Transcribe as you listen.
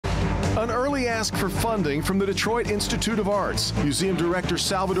An early ask for funding from the Detroit Institute of Arts. Museum Director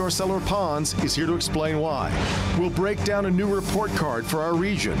Salvador Seller Pons is here to explain why. We'll break down a new report card for our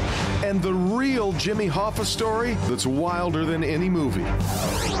region and the real Jimmy Hoffa story that's wilder than any movie.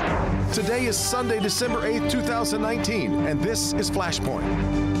 Today is Sunday, December 8th, 2019, and this is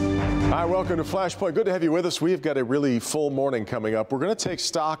Flashpoint. Hi, welcome to Flashpoint. Good to have you with us. We've got a really full morning coming up. We're going to take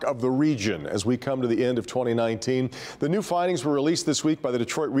stock of the region as we come to the end of 2019. The new findings were released this week by the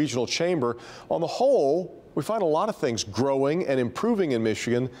Detroit Regional Chamber. On the whole, we find a lot of things growing and improving in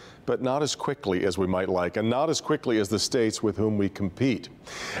Michigan, but not as quickly as we might like, and not as quickly as the states with whom we compete.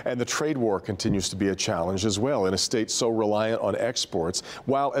 And the trade war continues to be a challenge as well in a state so reliant on exports.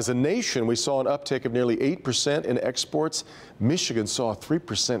 While as a nation we saw an uptick of nearly 8% in exports, Michigan saw a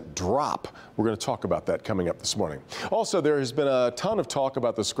 3% drop. We're going to talk about that coming up this morning. Also, there has been a ton of talk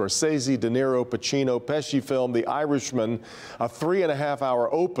about the Scorsese, De Niro, Pacino, Pesci film, The Irishman, a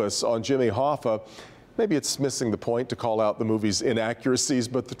 3.5-hour opus on Jimmy Hoffa. Maybe it's missing the point to call out the movie's inaccuracies,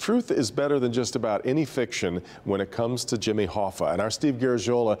 but the truth is better than just about any fiction when it comes to Jimmy Hoffa. And our Steve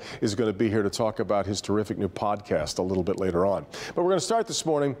Garagiola is going to be here to talk about his terrific new podcast a little bit later on. But we're going to start this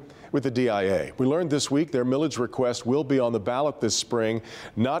morning with the DIA. We learned this week their millage request will be on the ballot this spring.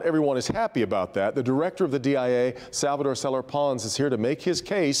 Not everyone is happy about that. The director of the DIA, Salvador Seller Pons, is here to make his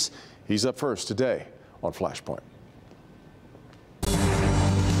case. He's up first today on Flashpoint.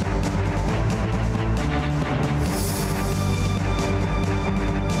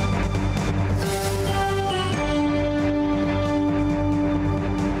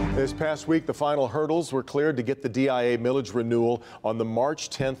 This past week, the final hurdles were cleared to get the DIA millage renewal on the March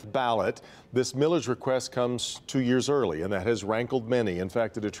 10th ballot. This millage request comes 2 years early, and that has rankled many. In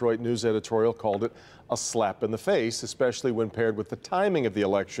fact, the Detroit News editorial called it a slap in the face, especially when paired with the timing of the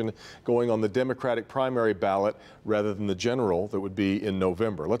election going on the Democratic primary ballot rather than the general that would be in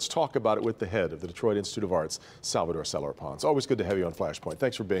November. Let's talk about it with the head of the Detroit Institute of Arts, Salvador Seller Pons. Always good to have you on Flashpoint.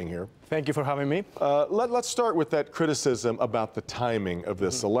 Thanks for being here. Thank you for having me. Let's start with that criticism about the timing of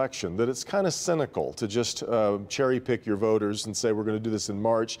this election, that it's kind of cynical to just cherry pick your voters and say we're going to do this in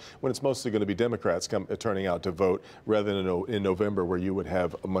March when it's mostly going to be Democrats turning out to vote rather than in November, where you would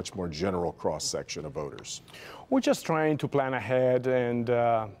have a much more general cross-section of voters. We're just trying to plan ahead and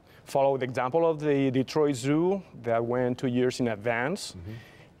follow the example of the Detroit Zoo that went 2 years in advance.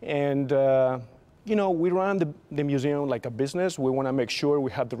 And you know, we run the museum like a business. We want to make sure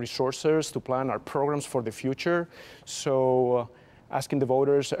we have the resources to plan our programs for the future. So asking the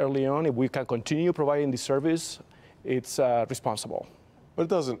voters early on if we can continue providing the service, it's responsible. But it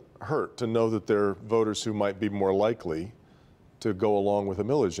doesn't hurt to know that there are voters who might be more likely to go along with a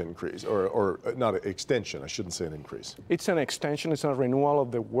millage increase, or not an extension, I shouldn't say an increase. It's an extension, it's a renewal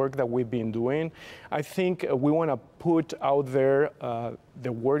of the work that we've been doing. I think we want to put out there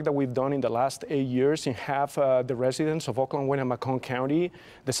the work that we've done in the last 8 years and have the residents of Oakland, Wayne, and Macomb County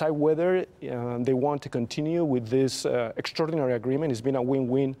decide whether they want to continue with this extraordinary agreement. It's been a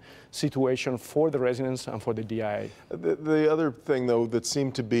win-win situation for the residents and for the DIA. The other thing, though, that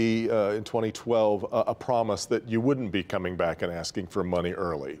seemed to be in 2012 a promise that you wouldn't be coming back and asking for money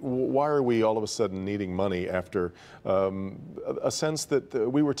early. Why are we all of a sudden needing money after a sense that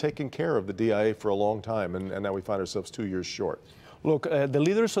we were taking care of the DIA for a long time, and now we find ourselves 2 years short? Look, the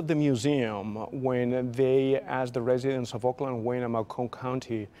leaders of the museum, when they asked the residents of Oakland, Wayne, and Macomb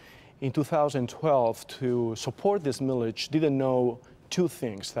County in 2012 to support this millage, didn't know two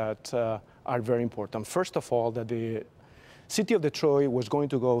things that are very important. First of all, that the City of Detroit was going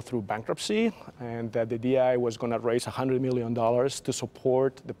to go through bankruptcy and that the DI was going to raise $100 million to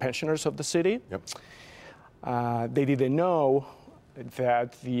support the pensioners of the city. Yep. They didn't know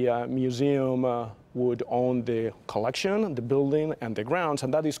that the museum would own the collection, the building, and the grounds,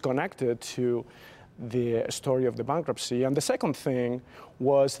 and that is connected to the story of the bankruptcy. And the second thing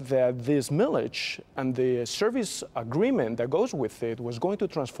was that this millage and the service agreement that goes with it was going to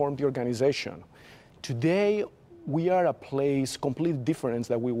transform the organization. Today, we are a place completely different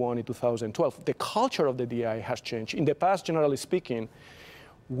than we were in 2012. The culture of the DI has changed. In the past, generally speaking,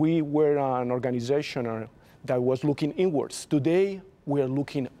 we were an organization that was looking inwards. Today, we are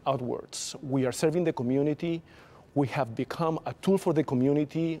looking outwards. We are serving the community. We have become a tool for the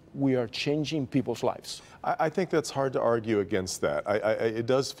community. We are changing people's lives. I think that's hard to argue against that. It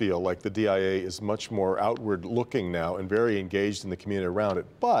does feel like the DIA is much more outward looking now and very engaged in the community around it.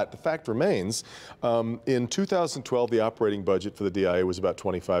 But the fact remains, in 2012, the operating budget for the DIA was about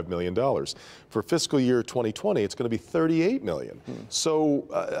 $25 million. For fiscal year 2020, it's going to be $38 million. So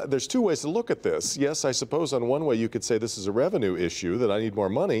there's two ways to look at this. Yes, I suppose on one way you could say this is a revenue issue, that I need more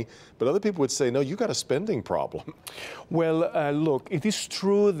money, but other people would say, no, you got a spending problem. Well, look, it is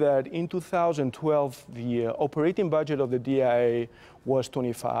true that in 2012, the operating budget of the DIA was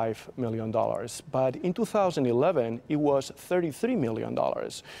 $25 million. But in 2011, it was $33 million.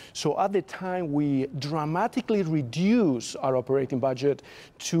 So at the time, we dramatically reduced our operating budget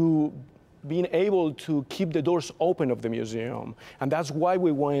to being able to keep the doors open of the museum. And that's why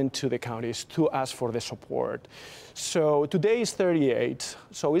we went to the counties to ask for the support. So today is 38,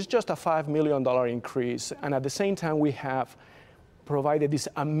 so it's just a $5 million increase. And at the same time, we have provided this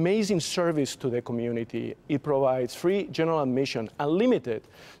amazing service to the community. It provides free general admission, unlimited,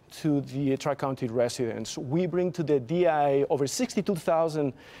 to the Tri-County residents. We bring to the DIA over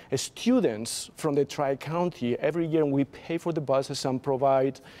 62,000 students from the Tri-County every year, and we pay for the buses and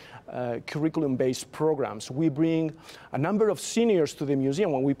provide curriculum-based programs. We bring a number of seniors to the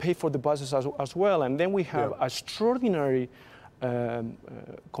museum, and we pay for the buses as well. And then we have extraordinary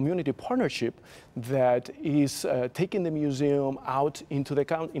community partnership that is taking the museum out into the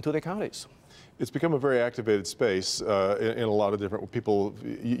counties. It's become a very activated space in a lot of different people.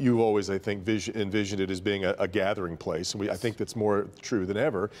 You've always, I think, envisioned it as being a gathering place, and I think that's more true than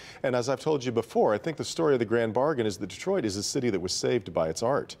ever. And as I've told you before, I think the story of the Grand Bargain is that Detroit is a city that was saved by its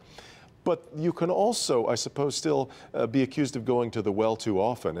art. But you can also, I suppose, still be accused of going to the well too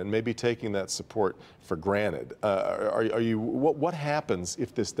often and maybe taking that support for granted. What happens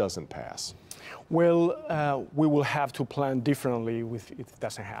if this doesn't pass? Well, we will have to plan differently if it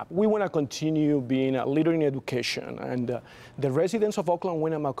doesn't happen. We want to continue being a leader in education, and the residents of Oakland,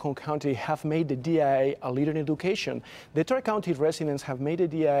 Wayne, and Macomb County have made the DIA a leader in education. The Tri-County residents have made the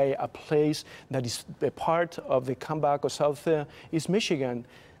DIA a place that is a part of the comeback of Southeast Michigan.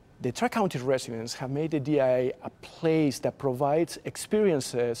 The Tri-County residents have made the DIA a place that provides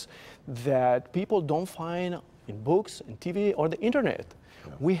experiences that people don't find in books, in TV, or the internet.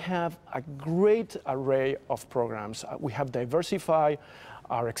 Yeah. We have a great array of programs. We have diversified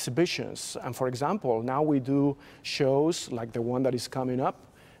our exhibitions. And for example, now we do shows like the one that is coming up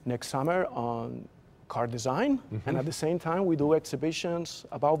next summer on car design, and at the same time we do exhibitions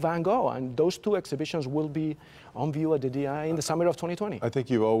about Van Gogh, and those two exhibitions will be on view at the DI in the summer of 2020. I think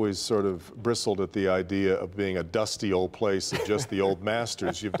you've always sort of bristled at the idea of being a dusty old place of just the old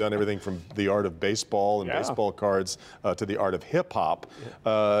masters. You've done everything from the art of baseball and baseball cards to the art of hip-hop.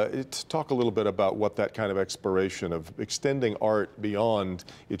 Talk a little bit about what that kind of exploration of extending art beyond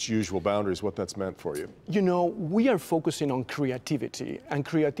its usual boundaries, what that's meant for you. You know, we are focusing on creativity, and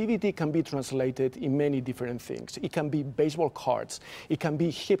creativity can be translated in many different things. It can be baseball cards, it can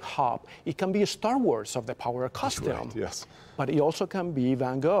be hip-hop, it can be Star Wars of the Power costume. Right, yes. But it also can be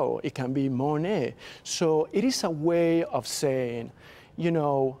Van Gogh, it can be Monet. So it is a way of saying, you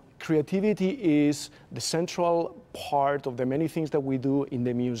know, creativity is the central part of the many things that we do in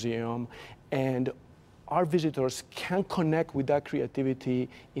the museum, and our visitors can connect with that creativity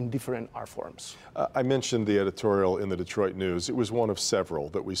in different art forms. I mentioned the editorial in the Detroit News. It was one of several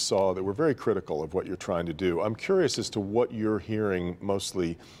that we saw that were very critical of what you're trying to do. I'm curious as to what you're hearing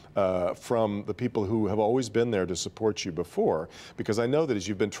mostly from the people who have always been there to support you before, because I know that as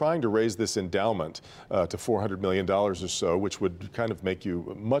you've been trying to raise this endowment to $400 million or so, which would kind of make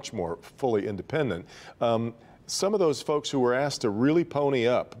you much more fully independent, some of those folks who were asked to really pony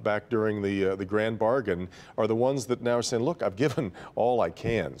up back during the Grand Bargain are the ones that now are saying, look, I've given all I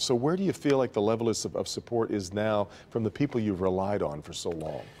can. So where do you feel like the level of support is now from the people you've relied on for so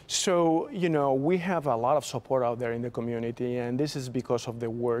long? So, you know, we have a lot of support out there in the community, and this is because of the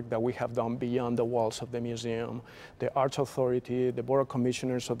work that we have done beyond the walls of the museum. The Arts Authority, the Board of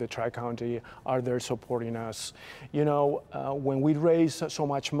Commissioners of the Tri-County are there supporting us. You know, when we raised so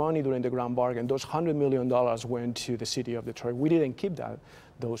much money during the Grand Bargain, those $100 million went to the city of Detroit. We didn't keep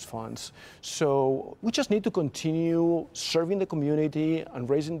those funds. So we just need to continue serving the community and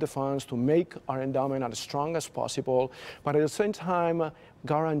raising the funds to make our endowment as strong as possible, but at the same time,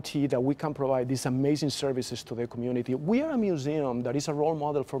 guarantee that we can provide these amazing services to the community. We are a museum that is a role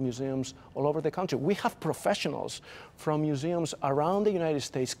model for museums all over the country. We have professionals from museums around the United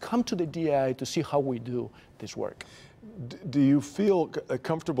States come to the DI to see how we do this work. Do you feel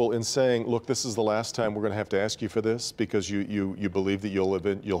comfortable in saying, look, this is the last time we're going to have to ask you for this, because you believe that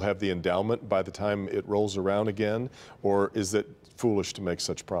you'll have the endowment by the time it rolls around again? Or is it foolish to make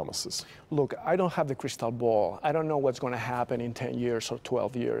such promises? Look, I don't have the crystal ball. I don't know what's going to happen in 10 years or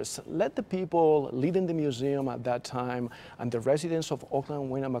 12 years. Let the people leading the museum at that time and the residents of Oakland,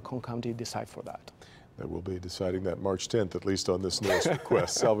 Wayne, and Macomb County decide for that. That we'll be deciding that March 10th, at least on this newest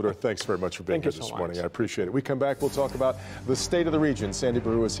request. Salvador, thanks very much for being here this morning. I appreciate it. We come back, we'll talk about the state of the region. Sandy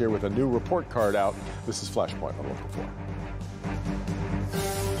Baru is here with a new report card out. This is Flashpoint on Local 4.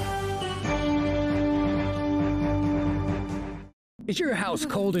 Is your house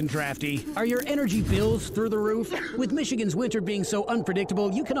cold and drafty? Are your energy bills through the roof? With Michigan's winter being so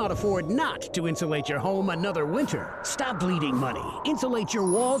unpredictable, you cannot afford not to insulate your home another winter. Stop bleeding money. Insulate your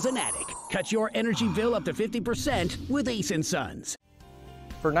walls and attic. Cut your energy bill up to 50% with Ace & Sons.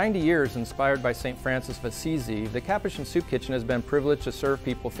 For 90 years, inspired by St. Francis of Assisi, the Capuchin Soup Kitchen has been privileged to serve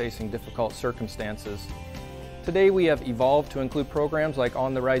people facing difficult circumstances. Today we have evolved to include programs like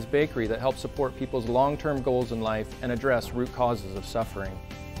On the Rise Bakery that help support people's long-term goals in life and address root causes of suffering.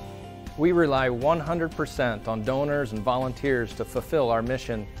 We rely 100% on donors and volunteers to fulfill our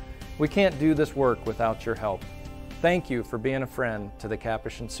mission. We can't do this work without your help. Thank you for being a friend to the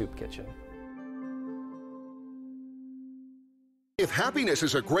Capuchin Soup Kitchen. If happiness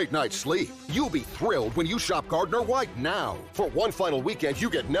is a great night's sleep, you'll be thrilled when you shop Gardner White now. For one final weekend, you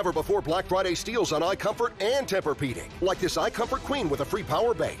get never-before Black Friday steals on iComfort and Tempur-Pedic. Like this iComfort Queen with a free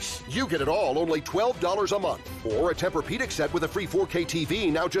power base. You get it all only $12 a month. Or a Tempur-Pedic set with a free 4K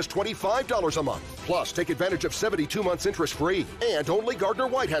TV, now just $25 a month. Plus, take advantage of 72 months interest-free. And only Gardner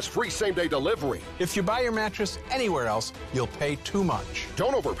White has free same-day delivery. If you buy your mattress anywhere else, you'll pay too much.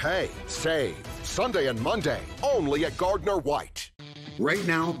 Don't overpay. Save. Sunday and Monday, only at Gardner White. Right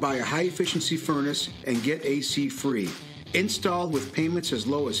now, buy a high-efficiency furnace and get AC free. Installed with payments as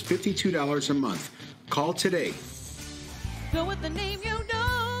low as $52 a month. Call today. Go with the name you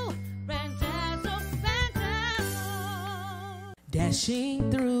know. Fantazo, Fantazo. Dashing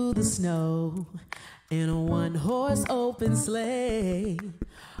through the snow in a one-horse open sleigh.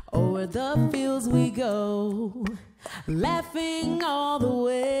 O'er the fields we go, laughing all the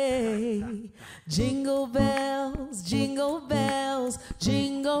way. Jingle bells,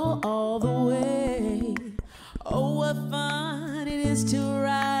 jingle all the way. Oh, what fun it is to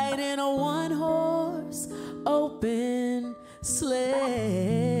ride in a one-horse open sleigh.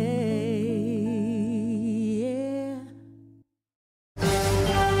 Yeah.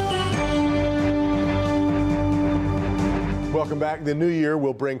 Welcome back. The new year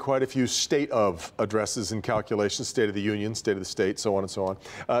will bring quite a few state of addresses and calculations, State of the Union, State of the State, so on and so on.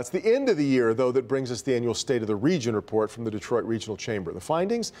 It's the end of the year, though, that brings us the annual State of the Region report from the Detroit Regional Chamber. The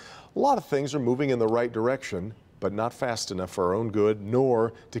findings, a lot of things are moving in the right direction, but not fast enough for our own good,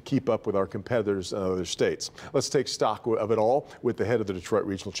 nor to keep up with our competitors in other states. Let's take stock of it all with the head of the Detroit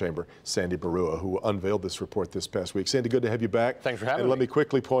Regional Chamber, Sandy Barua, who unveiled this report this past week. Sandy, good to have you back. Thanks for having me. And let me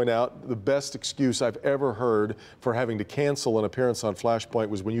quickly point out, the best excuse I've ever heard for having to cancel an appearance on Flashpoint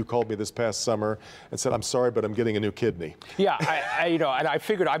was when you called me this past summer and said, I'm sorry, but I'm getting a new kidney. Yeah, and I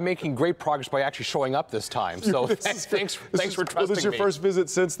figured I'm making great progress by actually showing up this time. So thanks for trusting me. Well, this is your first visit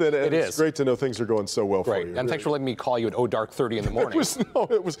since then, and it's great to know things are going so well for you. And really. thanks for letting me call you at dark 30 in the morning.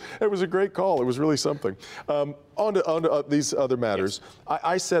 It was a great call. It was really something. On to these other matters. Yes.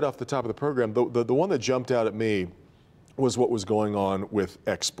 I said off the top of the program, the one that jumped out at me was what was going on with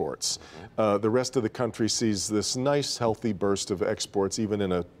exports. The rest of the country sees this nice, healthy burst of exports, even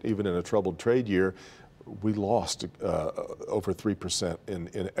in a troubled trade year. We lost over 3%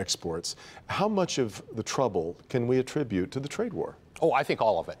 in exports. How much of the trouble can we attribute to the trade war? Oh, I think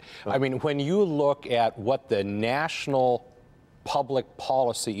all of it. I mean, when you look at what the national public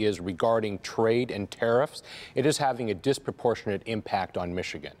policy is regarding trade and tariffs, it is having a disproportionate impact on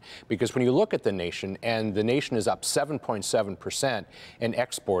Michigan. Because when you look at the nation, and the nation is up 7.7% in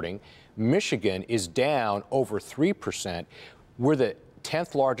exporting, Michigan is down over 3%. We're the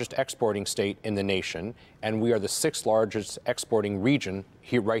 10th largest exporting state in the nation, and we are the 6th largest exporting region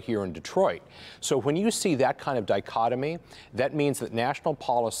right here in Detroit. So when you see that kind of dichotomy, that means that national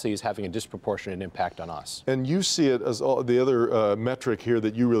policy is having a disproportionate impact on us. And you see it as the other metric here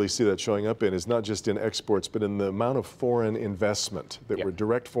that you really see that showing up in is not just in exports, but in the amount of foreign investment,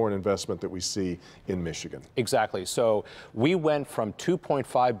 direct foreign investment that we see in Michigan. Exactly. So we went from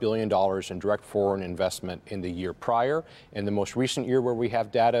 $2.5 billion in direct foreign investment in the year prior. In the most recent year where we have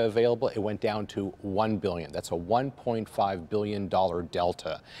data available, it went down to $1 billion. That's a $1.5 billion delta.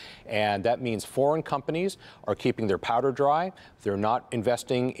 And that means foreign companies are keeping their powder dry. They're not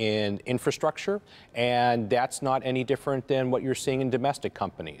investing in infrastructure. And that's not any different than what you're seeing in domestic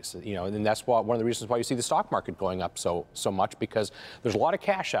companies. You know, and that's one of the reasons why you see the stock market going up so much, because there's a lot of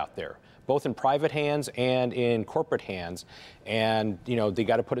cash out there, both in private hands and in corporate hands. And, you know, they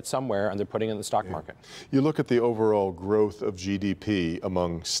got to put it somewhere, and they're putting it in the stock market. You look at the overall growth of GDP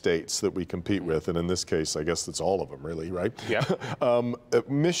among states that we compete with, and in this case, I guess it's all of them, really, right? Yeah.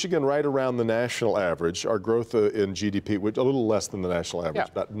 Michigan, right around the national average. Our growth in GDP, which a little less than the national average,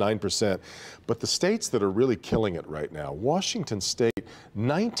 about 9%. But the states that are really killing it right now, Washington State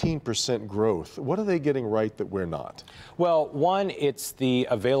 19% growth. What are they getting right that we're not? Well, one, it's the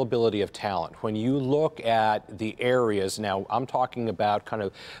availability of talent. When you look at the areas, now I'm talking about kind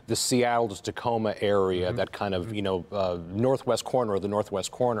of the Seattle to Tacoma area, that kind of, northwest corner of the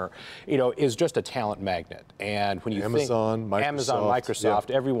northwest corner, is just a talent magnet. And when you Amazon, think Microsoft,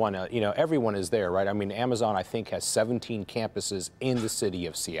 yeah. everyone, everyone is there, right? I mean, Amazon, I think, has 17 campuses in the city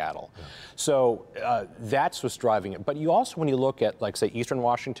of Seattle. Yeah. So that's what's driving it. But you also, when you look at, like, say, Eastern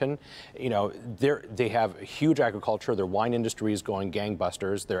Washington, they have huge agriculture. Their wine industry is going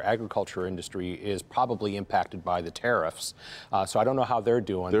gangbusters. Their agriculture industry is probably impacted by the tariffs. So I don't know how they're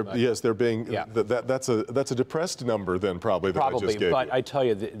doing. They're being. Yeah. That's a depressed number then, probably. That I just gave but you. I tell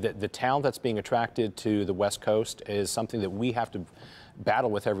you, the talent that's being attracted to the West Coast is something that we have to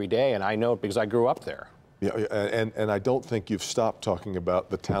battle with every day, and I know it because I grew up there. Yeah, and I don't think you've stopped talking about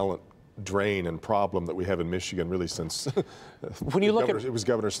the talent drain and problem that we have in Michigan really since when you look at it was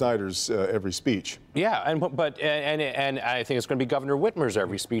Governor Snyder's every speech. Yeah, and I think it's going to be Governor Whitmer's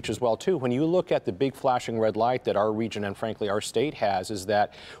every speech as well too. When you look at the big flashing red light that our region and frankly our state has, is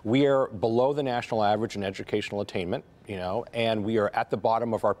that we are below the national average in educational attainment. And we are at the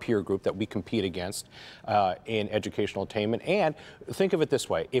bottom of our peer group that we compete against in educational attainment. And think of it this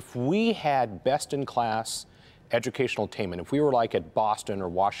way: if we had best-in-class educational attainment, if we were like at Boston or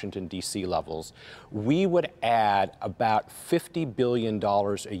Washington, D.C. levels, we would add about $50 billion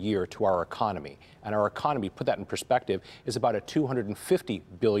a year to our economy. And our economy, put that in perspective, is about a $250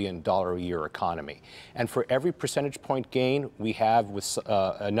 billion a year economy. And for every percentage point gain we have with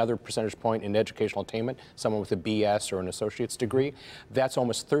another percentage point in educational attainment, someone with a BS or an associate's degree, that's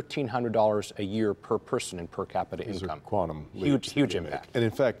almost $1,300 a year per person in per capita income. Quantum huge impact. And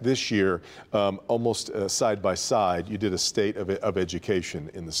in fact, this year, almost side by side, you did a state of education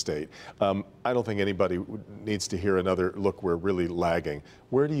in the state. I don't think anybody needs to hear another look, we're really lagging.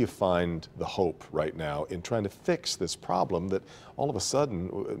 Where do you find the hope right now in trying to fix this problem that all of a sudden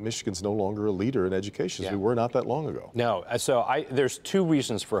Michigan's no longer a leader in education as we were not that long ago? No, so there's two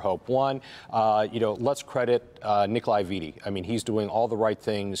reasons for hope. One, let's credit Nikolai Vitti. I mean, he's doing all the right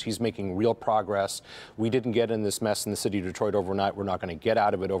things. He's making real progress. We didn't get in this mess in the city of Detroit overnight. We're not going to get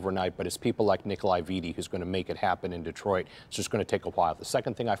out of it overnight, but it's people like Nikolai Vitti who's going to make it happen in Detroit. It's just going to take a while. The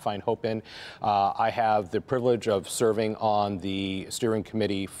second thing I find hope in, I have the privilege of serving on the steering committee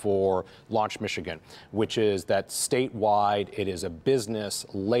for Launch Michigan, which is that statewide, it is a business,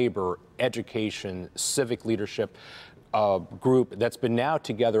 labor, education, civic leadership group that's been now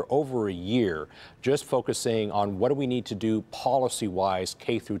together over a year, just focusing on what do we need to do policy-wise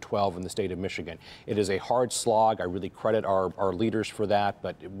K through 12 in the state of Michigan. It is a hard slog. I really credit our leaders for that,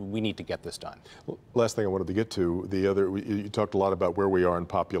 but we need to get this done. Well, last thing I wanted to get to, you talked a lot about where we are in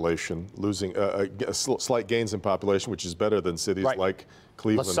population, losing slight gains in population, which is better than cities like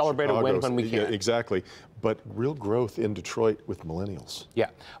Cleveland. Let's celebrate Chicago. a win when we can. Yeah, exactly. But real growth in Detroit with millennials.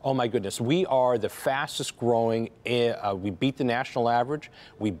 Yeah. Oh, my goodness. We are the fastest growing. We beat the national average.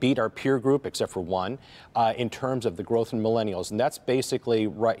 We beat our peer group, except for one, in terms of the growth in millennials. And that's basically,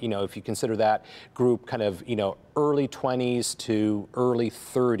 right, if you consider that group kind of, early 20s to early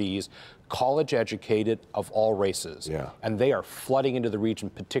 30s, college educated of all races. Yeah. And they are flooding into the region,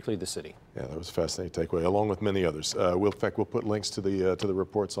 particularly the city. Yeah, that was a fascinating takeaway, along with many others. In fact, we'll put links to the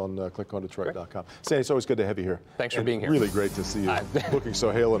reports on clickondetroit.com. Sandy, it's always good to have you here. Thanks for being here. Really great to see you looking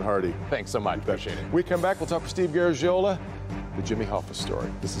so hale and hearty. Thanks so much. Appreciate it. We come back, we'll talk with Steve Garagiola, the Jimmy Hoffa story.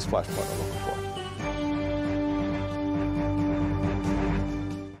 This is Flashpoint on Local 4.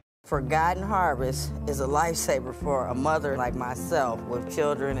 Forgotten Harvest is a lifesaver for a mother like myself with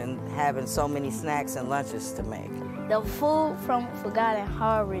children and having so many snacks and lunches to make. The food from Forgotten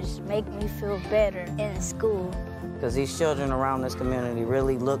Harvest make me feel better in school. Because these children around this community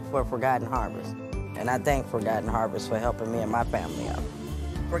really look for Forgotten Harvest. And I thank Forgotten Harvest for helping me and my family out.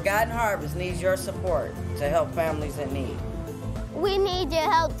 Forgotten Harvest needs your support to help families in need. We need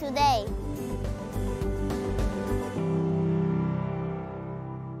your help today.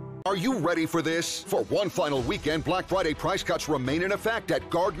 Are you ready for this? For one final weekend, Black Friday price cuts remain in effect at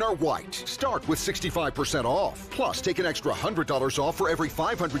Gardner White. Start with 65% off. Plus, take an extra $100 off for every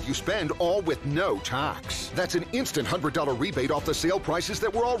 $500 you spend, all with no tax. That's an instant $100 rebate off the sale prices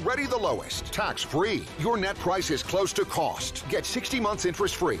that were already the lowest. Tax-free. Your net price is close to cost. Get 60 months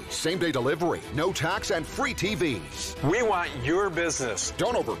interest-free, same-day delivery, no tax, and free TVs. We want your business.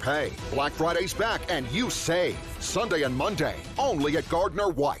 Don't overpay. Black Friday's back and you save. Sunday and Monday, only at Gardner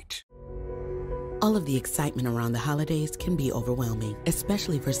White. All of the excitement around the holidays can be overwhelming,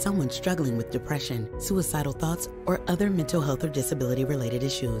 especially for someone struggling with depression, suicidal thoughts, or other mental health or disability-related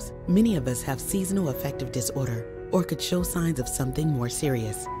issues. Many of us have seasonal affective disorder, or could show signs of something more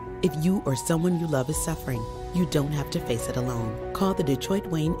serious. If you or someone you love is suffering, you don't have to face it alone. Call the Detroit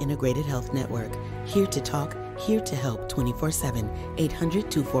Wayne Integrated Health Network. Here to talk, here to help 24/7.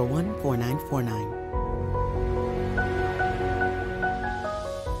 800-241-4949.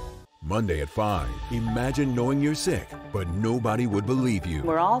 Monday at 5. Imagine knowing you're sick, but nobody would believe you.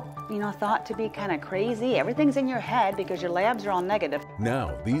 We're all, thought to be kind of crazy. Everything's in your head because your labs are all negative.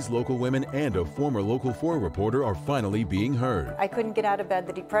 Now, these local women and a former Local 4 reporter are finally being heard. I couldn't get out of bed.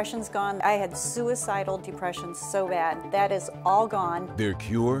 The depression's gone. I had suicidal depression so bad. That is all gone. Their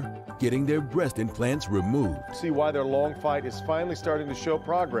cure? Getting their breast implants removed. See why their long fight is finally starting to show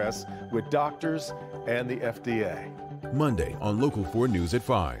progress with doctors and the FDA. Monday on Local 4 News at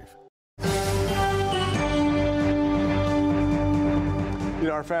 5.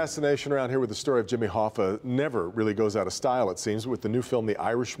 Our fascination around here with the story of Jimmy Hoffa never really goes out of style, it seems. With the new film, The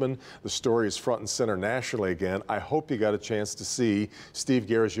Irishman, the story is front and center nationally again. I hope you got a chance to see Steve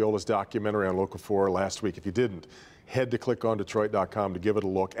Garagiola's documentary on Local 4 last week. If you didn't, head to clickondetroit.com to give it a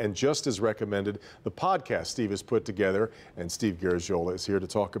look. And just as recommended, the podcast Steve has put together, and Steve Garagiola is here to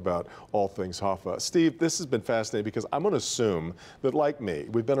talk about all things Hoffa. Steve, this has been fascinating because I'm going to assume that, like me,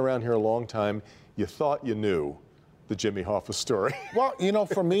 we've been around here a long time, you thought you knew the Jimmy Hoffa story. Well,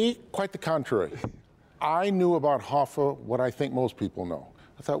 for me, quite the contrary. I knew about Hoffa what I think most people know.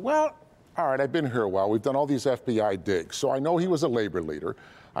 I thought, well, all right, I've been here a while. We've done all these FBI digs. So I know he was a labor leader.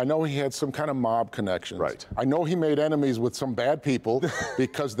 I know he had some kind of mob connections. Right. I know he made enemies with some bad people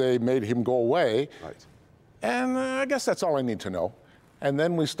because they made him go away. Right. And I guess that's all I need to know. And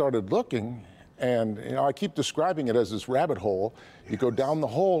then we started looking, and I keep describing it as this rabbit hole. You go down the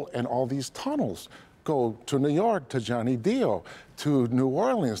hole, and all these tunnels go to New York, to Johnny Dio, to New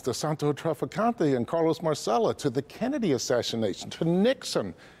Orleans, to Santo Trafficante and Carlos Marcella, to the Kennedy assassination, to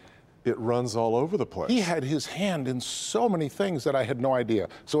Nixon. It runs all over the place. He had his hand in so many things that I had no idea.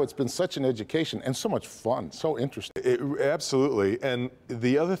 So it's been such an education and so much fun, so interesting. Absolutely. And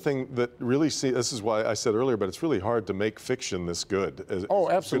the other thing that really, this is why I said earlier, but it's really hard to make fiction this good.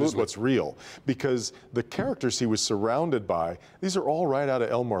 Absolutely. As good as what's real. Because the characters he was surrounded by, these are all right out of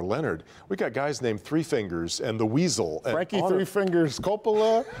Elmore Leonard. We got guys named Three Fingers and the Weasel. And Frankie Three Fingers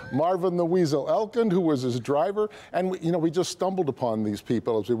Coppola, Marvin the Weasel Elkind, who was his driver. And we just stumbled upon these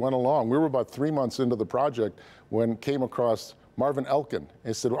people as we went along. We were about 3 months into the project when came across Marvin Elkind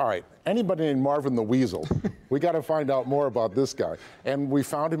and said, all right, anybody named Marvin the Weasel, we got to find out more about this guy. And we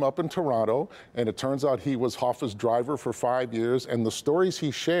found him up in Toronto, and it turns out he was Hoffa's driver for 5 years, and the stories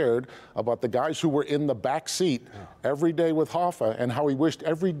he shared about the guys who were in the back seat every day with Hoffa and how he wished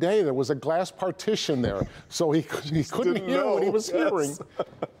every day there was a glass partition there so he couldn't hear what he was hearing.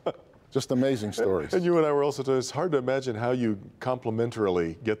 Just amazing stories. And you and I were also talking, it's hard to imagine how you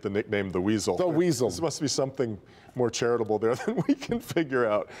complimentarily get the nickname the Weasel. The Weasel. This must be something more charitable there than we can figure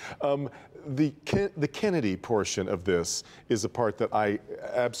out. The Kennedy portion of this is a part that I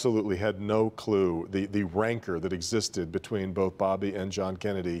absolutely had no clue, the rancor that existed between both Bobby and John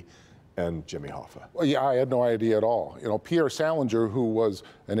Kennedy and Jimmy Hoffa. Well, yeah, I had no idea at all. Pierre Salinger, who was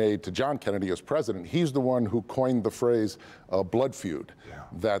an aide to John Kennedy as president, he's the one who coined the phrase blood feud,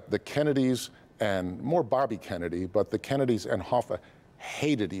 that the Kennedys and more Bobby Kennedy, but the Kennedys and Hoffa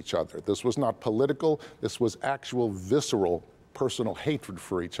hated each other. This was not political. This was actual visceral personal hatred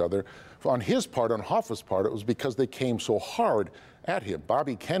for each other. On his part, on Hoffa's part, it was because they came so hard at him.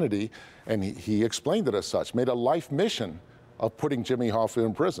 Bobby Kennedy, and he explained it as such, made a life mission of putting Jimmy Hoffa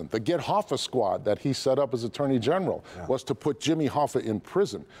in prison. The Get Hoffa squad that he set up as Attorney General was to put Jimmy Hoffa in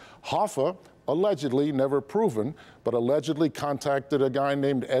prison. Hoffa, allegedly, never proven, but allegedly contacted a guy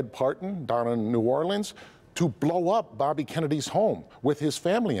named Ed Parton down in New Orleans to blow up Bobby Kennedy's home with his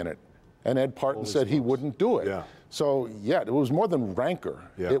family in it. And Ed Parton said he wouldn't do it. Yeah. So, yeah, it was more than rancor.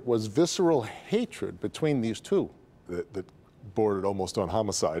 Yeah. It was visceral hatred between these two. That bordered almost on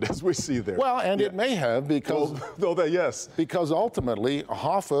homicide, as we see there. Well, and it may have, because yes, because ultimately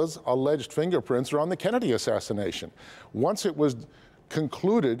Hoffa's alleged fingerprints are on the Kennedy assassination. Once it was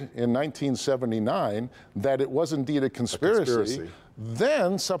concluded in 1979 that it was indeed a conspiracy,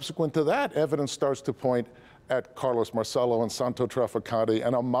 then subsequent to that, evidence starts to point at Carlos Marcello and Santo Trafficante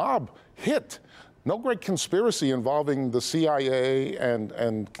and a mob hit. No great conspiracy involving the CIA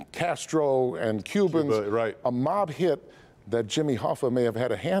and Castro and Cubans. Cuba, right. A mob hit that Jimmy Hoffa may have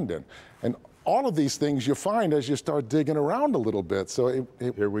had a hand in. And all of these things you find as you start digging around a little bit. So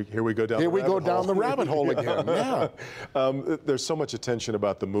here we go down. The rabbit hole again. Yeah. There's so much attention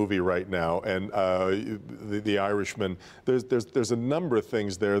about the movie right now, and the Irishman. There's a number of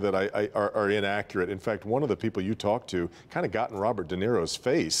things there that are inaccurate. In fact, one of the people you talked to kind of got in Robert De Niro's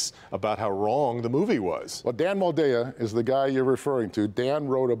face about how wrong the movie was. Well, Dan Moldea is the guy you're referring to. Dan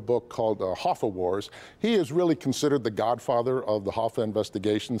wrote a book called Hoffa Wars. He is really considered the godfather of the Hoffa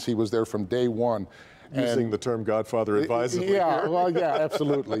investigations. He was there from day one. Using the term godfather advisedly. Yeah, here. well, yeah,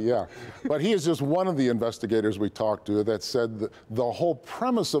 absolutely, yeah. But he is just one of the investigators we talked to that said that the whole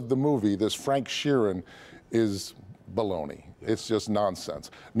premise of the movie, this Frank Sheeran, is baloney. It's just nonsense.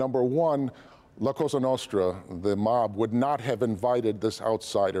 Number one, La Cosa Nostra, the mob, would not have invited this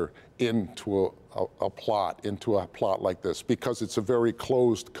outsider into a plot like this, because it's a very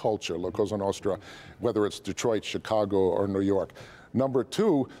closed culture, La Cosa Nostra, whether it's Detroit, Chicago, or New York. Number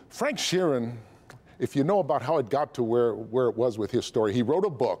two, Frank Sheeran, if you know about how it got to where it was with his story, he wrote a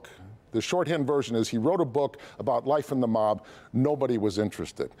book. The shorthand version is he wrote a book about life in the mob. Nobody was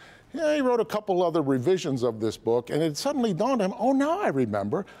interested. Yeah, he wrote a couple other revisions of this book, and it suddenly dawned on him, oh, now I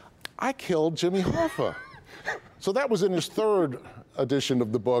remember, I killed Jimmy Hoffa. So that was in his third edition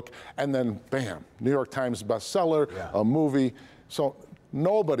of the book, and then bam, New York Times bestseller, a movie. So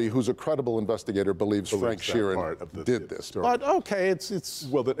nobody who's a credible investigator believes Frank Sheeran did this. Story. But okay, it's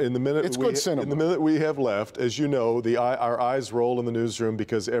well. In the minute it's good cinema. In the minute we have left, as you know, our eyes roll in the newsroom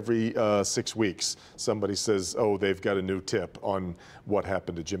because every 6 weeks somebody says, "Oh, they've got a new tip on what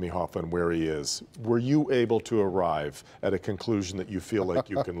happened to Jimmy Hoffa and where he is." Were you able to arrive at a conclusion that you feel like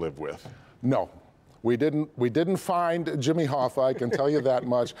you can live with? No. We didn't find Jimmy Hoffa, I can tell you that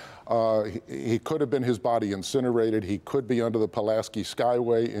much. He could have been his body incinerated. He could be under the Pulaski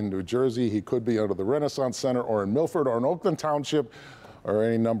Skyway in New Jersey. He could be under the Renaissance Center or in Milford or in Oakland Township or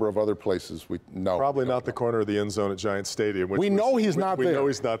any number of other places. Probably not the corner of the end zone at Giant Stadium. We know he's not there. We know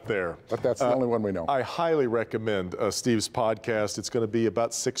he's not there. But that's the only one we know. I highly recommend Steve's podcast. It's going to be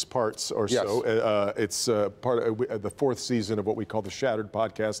about 6 parts or so. It's part of the 4th season of what we call the Shattered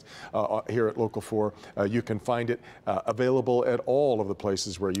podcast here at Local 4. You can find it available at all of the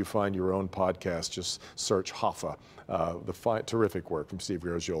places where you find your own podcast. Just search Hoffa. Terrific work from Steve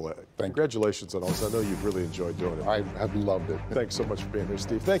Garagiola. Congratulations on all this. I know you've really enjoyed doing it. I have loved it. Thanks so much for being here,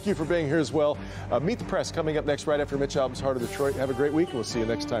 Steve. Thank you for being here as well. Meet the Press coming up next right after Mitch Albom's Heart of Detroit. Have a great week, and we'll see you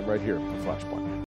next time right here on Flashpoint.